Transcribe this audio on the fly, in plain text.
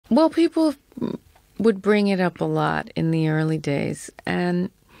Well, people would bring it up a lot in the early days, and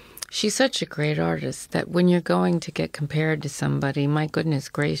she's such a great artist that when you're going to get compared to somebody, my goodness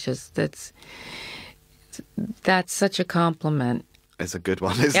gracious, that's such a compliment. It's a good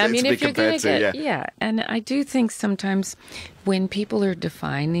one, isn't I it, mean, to be if you're compared gonna to? get, yeah. And I do think sometimes when people are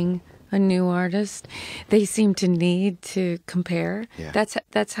defining a new artist, they seem to need to compare. Yeah.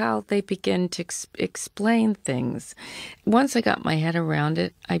 That's how they begin to explain things. Once I got my head around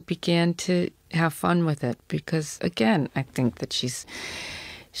it, I began to have fun with it because, again, I think that she's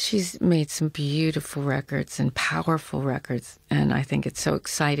made some beautiful records and powerful records, and I think it's so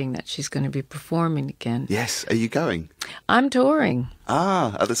exciting that she's going to be performing again. Yes. Are you going? I'm touring.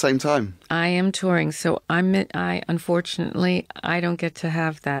 At the same time? I am touring, so unfortunately, I don't get to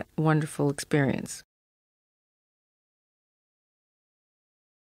have that wonderful experience.